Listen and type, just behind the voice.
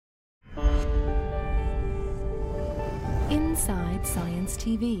Inside Science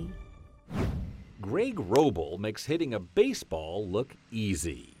TV. Greg Roble makes hitting a baseball look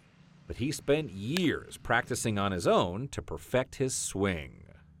easy, but he spent years practicing on his own to perfect his swing.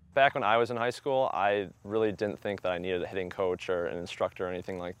 Back when I was in high school, I really didn't think that I needed a hitting coach or an instructor or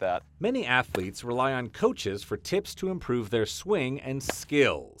anything like that. Many athletes rely on coaches for tips to improve their swing and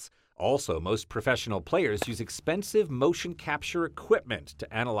skills. Also, most professional players use expensive motion capture equipment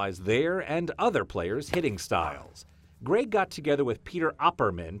to analyze their and other players' hitting styles. Greg got together with Peter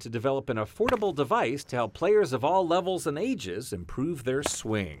Opperman to develop an affordable device to help players of all levels and ages improve their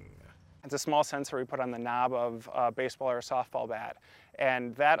swing. It's a small sensor we put on the knob of a baseball or a softball bat,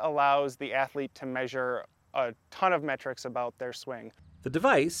 and that allows the athlete to measure a ton of metrics about their swing. The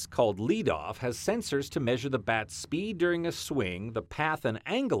device, called Leadoff, has sensors to measure the bat's speed during a swing, the path and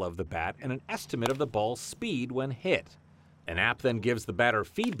angle of the bat, and an estimate of the ball's speed when hit. An app then gives the batter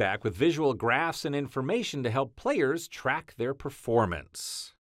feedback with visual graphs and information to help players track their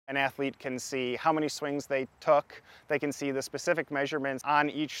performance. An athlete can see how many swings they took. They can see the specific measurements on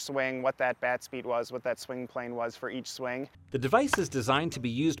each swing, what that bat speed was, what that swing plane was for each swing. The device is designed to be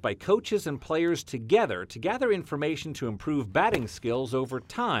used by coaches and players together to gather information to improve batting skills over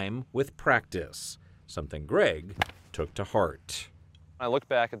time with practice, something Greg took to heart. I looked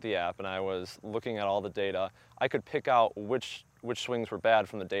back at the app and I was looking at all the data. I could pick out which swings were bad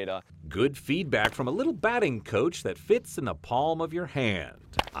from the data. Good feedback from a little batting coach that fits in the palm of your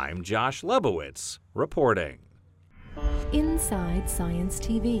hand. I'm Josh Lebowitz, reporting. Inside Science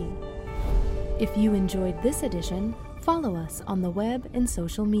TV. If you enjoyed this edition, follow us on the web and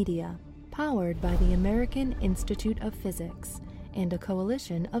social media. Powered by the American Institute of Physics and a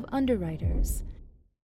coalition of underwriters.